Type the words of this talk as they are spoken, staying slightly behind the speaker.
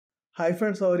Hi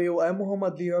friends, how are you? I'm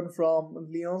Muhammad Leon from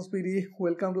LeonsBD.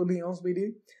 Welcome to LeonsBD.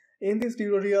 In this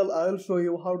tutorial, I will show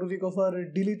you how to recover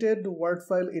a deleted Word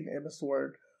file in MS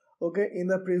Word. Okay, in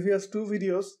the previous two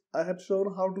videos, I have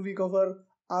shown how to recover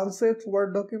unsaved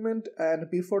Word document, and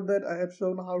before that, I have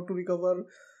shown how to recover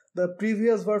the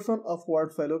previous version of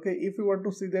Word file. Okay, if you want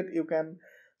to see that, you can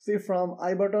see from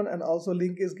I button, and also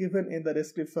link is given in the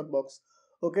description box.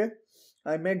 Okay.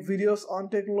 I make videos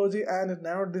on technology, and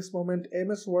now at this moment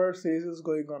MS Word series is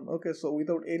going on. Okay, so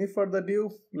without any further ado,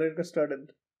 let's get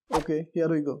started. Okay, here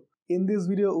we go. In this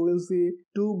video we will see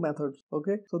two methods.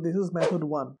 Okay, so this is method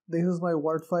 1. This is my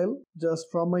Word file. Just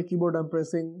from my keyboard I'm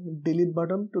pressing delete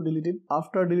button to delete it.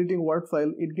 After deleting Word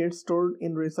file, it gets stored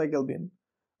in recycle bin.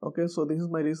 Okay, so this is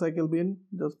my recycle bin.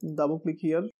 Just double click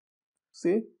here.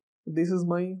 See, this is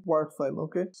my Word file.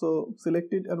 Okay, so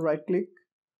select it and right click.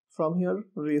 From here,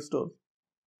 restore.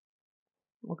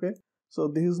 Okay, so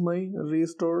this is my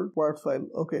restored Word file.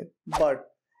 Okay, but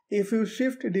if you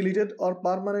shift deleted or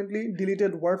permanently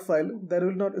deleted Word file, that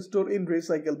will not store in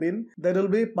recycle bin, that will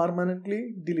be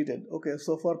permanently deleted. Okay,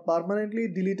 so for permanently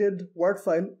deleted Word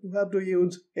file, you have to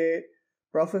use a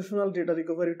professional data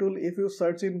recovery tool. If you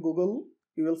search in Google,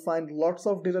 you will find lots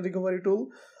of data recovery tool.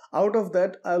 Out of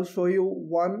that, I'll show you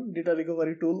one data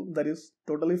recovery tool that is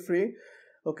totally free.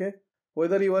 Okay,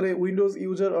 whether you are a Windows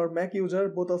user or Mac user,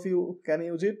 both of you can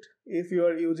use it. If you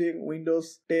are using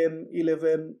Windows 10,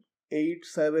 11, 8,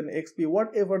 7, XP,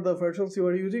 whatever the versions you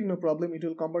are using, no problem, it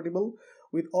will compatible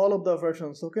with all of the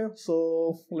versions. Okay,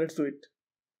 so let's do it.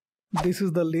 This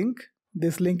is the link.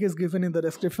 This link is given in the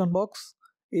description box.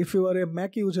 If you are a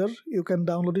Mac user, you can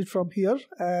download it from here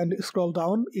and scroll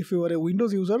down. If you are a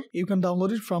Windows user, you can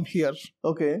download it from here.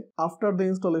 Okay, after the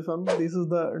installation, this is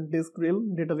the disk drill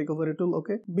data recovery tool.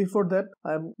 Okay, before that,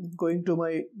 I'm going to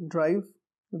my drive.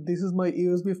 This is my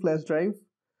USB flash drive.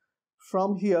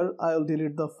 From here, I'll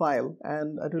delete the file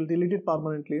and I will delete it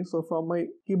permanently. So from my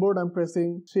keyboard, I'm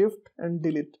pressing Shift and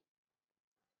Delete.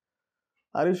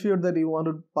 Are you sure that you want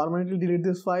to permanently delete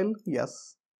this file?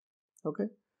 Yes. Okay.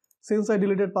 Since I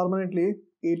deleted permanently,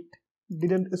 it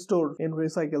didn't store in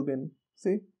recycle bin.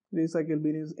 See, recycle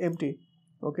bin is empty.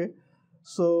 Okay,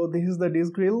 so this is the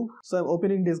disk drill. So I'm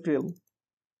opening disk drill.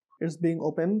 It's being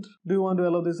opened. Do you want to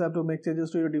allow this app to make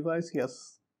changes to your device?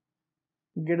 Yes.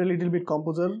 Get a little bit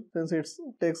composer since it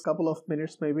takes couple of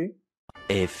minutes maybe.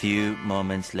 A few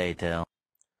moments later.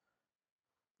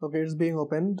 Okay, it's being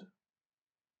opened.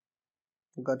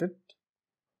 Got it.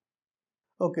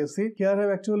 Okay, see, here I have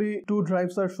actually two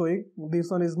drives are showing. This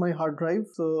one is my hard drive.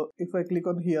 So if I click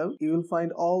on here, you will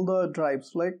find all the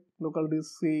drives like local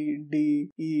disk C, D,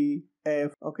 E,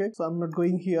 F. Okay, so I'm not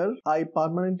going here. I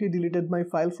permanently deleted my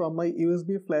file from my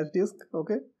USB flash disk.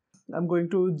 Okay, I'm going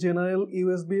to general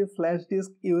USB flash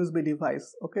disk USB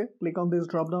device. Okay, click on this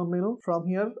drop down menu. From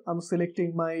here, I'm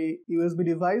selecting my USB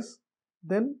device.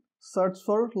 Then search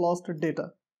for lost data.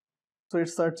 So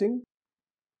it's searching.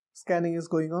 Scanning is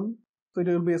going on. So it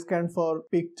will be scanned for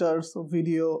pictures,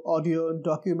 video, audio,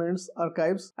 documents,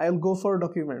 archives. I'll go for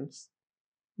documents.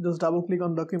 Just double click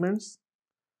on documents.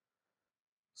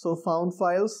 So found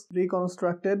files,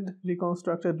 reconstructed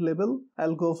label.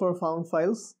 I'll go for found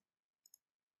files.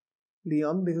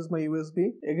 Leon, this is my USB.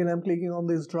 Again, I'm clicking on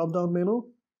this drop down menu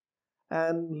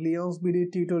and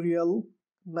LeonsBD tutorial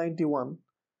 91.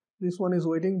 This one is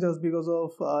waiting just because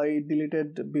of I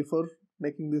deleted before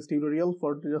making this tutorial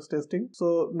for just testing.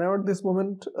 So now at this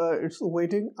moment it's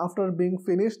waiting. After being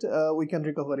finished, we can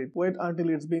recover it. Wait until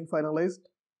it's being finalized.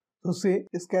 So see,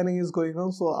 scanning is going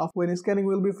on. So when scanning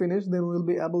will be finished, then we'll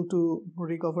be able to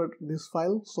recover this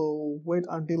file. So wait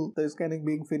until the scanning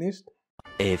being finished.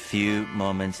 A few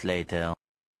moments later.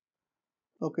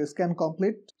 Okay, scan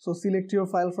complete. So select your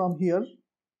file from here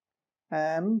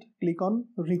and click on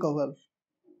recover.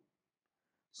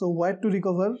 So where to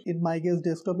recover? In my case,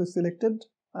 desktop is selected.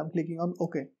 I'm clicking on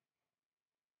OK.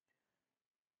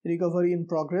 Recovery in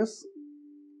progress.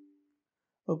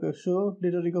 Okay, sure.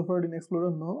 Data recovered in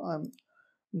Explorer? No, I'm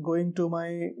going to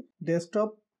my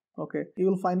desktop. Okay, you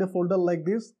will find a folder like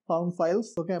this, found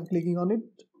files. Okay, I'm clicking on it.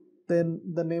 Then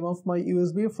the name of my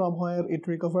USB from where it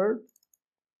recovered.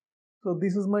 So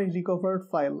this is my recovered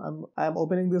file. I'm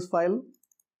opening this file.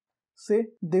 See,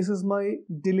 this is my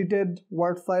deleted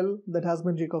Word file that has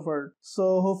been recovered.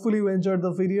 So hopefully you enjoyed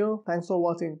the video. Thanks for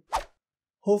watching.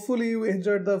 Hopefully you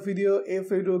enjoyed the video. If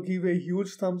you do, give a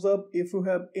huge thumbs up. If you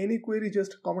have any query,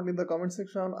 just comment in the comment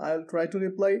section. I'll try to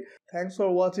reply. Thanks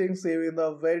for watching. See you in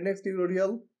the very next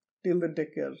tutorial. Till then,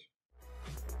 take care.